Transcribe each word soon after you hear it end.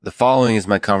The following is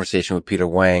my conversation with Peter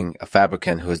Wang, a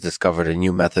fabricant who has discovered a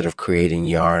new method of creating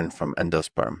yarn from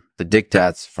endosperm. The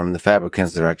diktats from the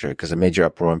Fabricants Directorate, because a major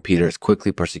uproar and Peter is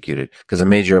quickly persecuted.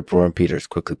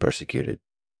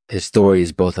 His story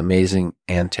is both amazing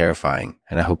and terrifying,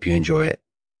 and I hope you enjoy it.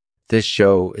 This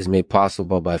show is made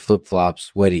possible by Flip-Flops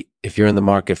Sweaty. If you're in the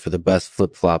market for the best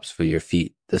flip-flops for your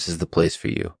feet, this is the place for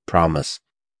you. Promise.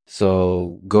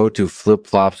 So go to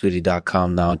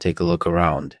flipflopsweetie.com now and take a look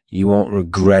around. You won't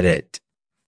regret it.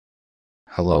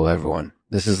 Hello, everyone.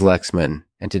 This is Lexman,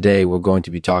 and today we're going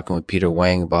to be talking with Peter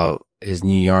Wang about his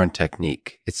new yarn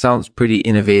technique. It sounds pretty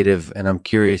innovative, and I'm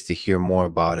curious to hear more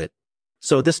about it.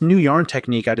 So this new yarn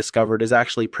technique I discovered is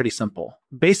actually pretty simple.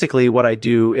 Basically, what I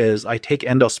do is I take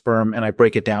endosperm and I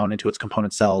break it down into its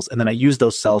component cells, and then I use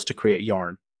those cells to create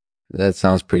yarn. That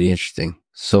sounds pretty interesting.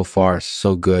 So far,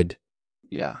 so good.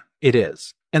 Yeah, it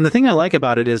is. And the thing I like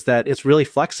about it is that it's really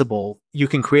flexible. You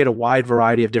can create a wide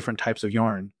variety of different types of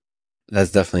yarn.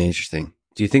 That's definitely interesting.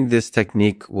 Do you think this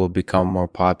technique will become more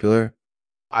popular?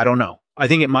 I don't know. I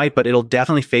think it might, but it'll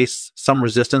definitely face some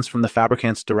resistance from the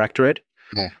Fabricants Directorate.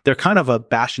 Yeah. They're kind of a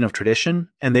bastion of tradition,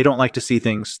 and they don't like to see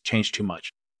things change too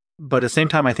much. But at the same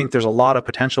time, I think there's a lot of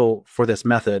potential for this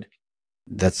method.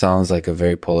 That sounds like a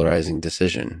very polarizing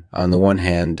decision. On the one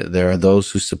hand, there are those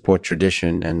who support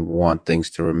tradition and want things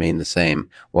to remain the same,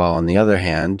 while on the other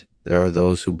hand, there are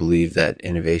those who believe that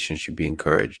innovation should be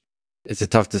encouraged. It's a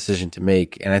tough decision to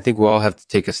make, and I think we all have to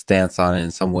take a stance on it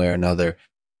in some way or another.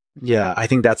 Yeah, I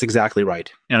think that's exactly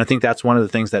right. And I think that's one of the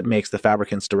things that makes the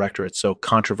Fabricants Directorate so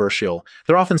controversial.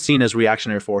 They're often seen as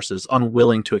reactionary forces,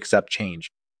 unwilling to accept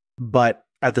change. But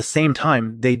at the same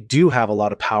time, they do have a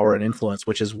lot of power and influence,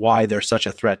 which is why they're such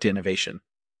a threat to innovation.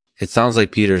 It sounds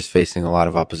like Peter's facing a lot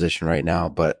of opposition right now,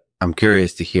 but I'm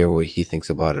curious to hear what he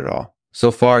thinks about it all. So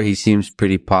far, he seems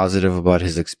pretty positive about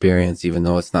his experience, even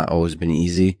though it's not always been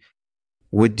easy.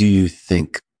 What do you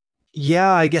think?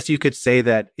 Yeah, I guess you could say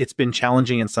that it's been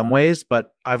challenging in some ways,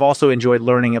 but I've also enjoyed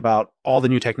learning about all the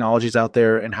new technologies out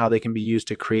there and how they can be used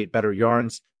to create better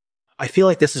yarns. I feel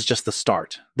like this is just the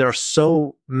start. There are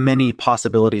so many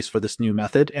possibilities for this new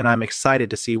method, and I'm excited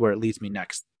to see where it leads me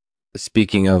next.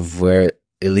 Speaking of where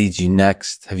it leads you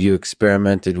next, have you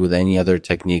experimented with any other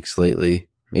techniques lately?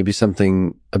 Maybe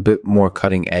something a bit more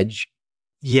cutting edge?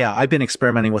 Yeah, I've been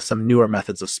experimenting with some newer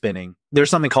methods of spinning.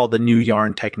 There's something called the new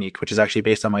yarn technique, which is actually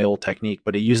based on my old technique,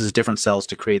 but it uses different cells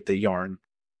to create the yarn.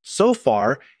 So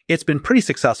far, it's been pretty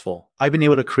successful. I've been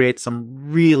able to create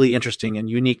some really interesting and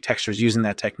unique textures using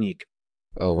that technique.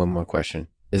 Oh, one more question.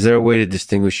 Is there a way to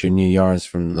distinguish your new yarns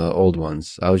from the old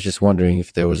ones? I was just wondering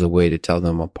if there was a way to tell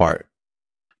them apart.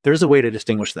 There's a way to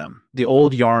distinguish them. The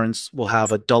old yarns will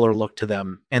have a duller look to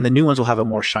them, and the new ones will have a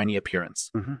more shiny appearance.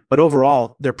 But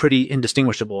overall, they're pretty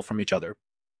indistinguishable from each other.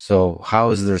 So how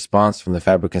has the response from the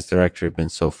Fabricants Directorate been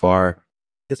so far?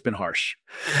 It's been harsh.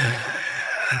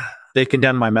 They've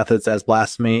condemned my methods as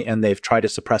blasphemy, and they've tried to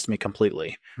suppress me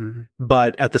completely.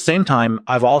 But at the same time,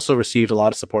 I've also received a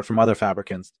lot of support from other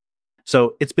fabricants.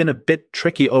 So it's been a bit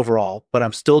tricky overall, but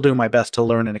I'm still doing my best to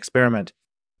learn and experiment.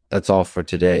 That's all for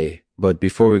today. But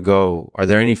before we go, are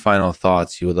there any final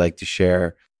thoughts you would like to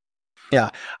share? Yeah,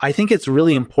 I think it's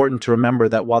really important to remember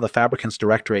that while the Fabricants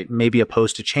Directorate may be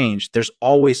opposed to change, there's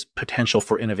always potential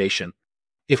for innovation.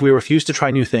 If we refuse to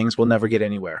try new things, we'll never get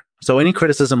anywhere. So any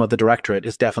criticism of the Directorate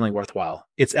is definitely worthwhile.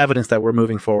 It's evidence that we're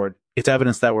moving forward.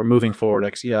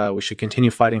 Yeah, we should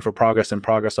continue fighting for progress and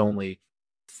progress only.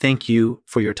 Thank you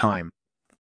for your time.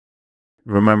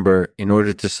 Remember, in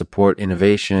order to support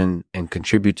innovation and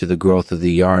contribute to the growth of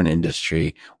the yarn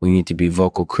industry, we need to be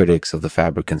vocal critics of the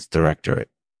Fabricants Directorate.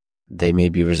 They may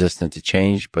be resistant to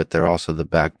change, but they're also the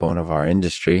backbone of our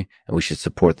industry, and we should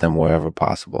support them wherever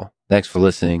possible. Thanks for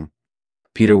listening.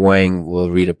 Peter Wang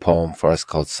will read a poem for us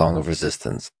called Song of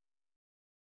Resistance.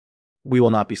 We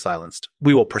will not be silenced.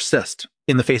 We will persist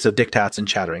in the face of diktats and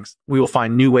chatterings. We will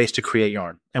find new ways to create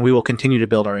yarn, and we will continue to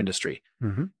build our industry.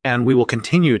 And we will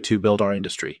continue to build our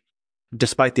industry.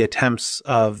 Despite the attempts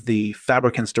of the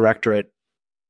Fabricants Directorate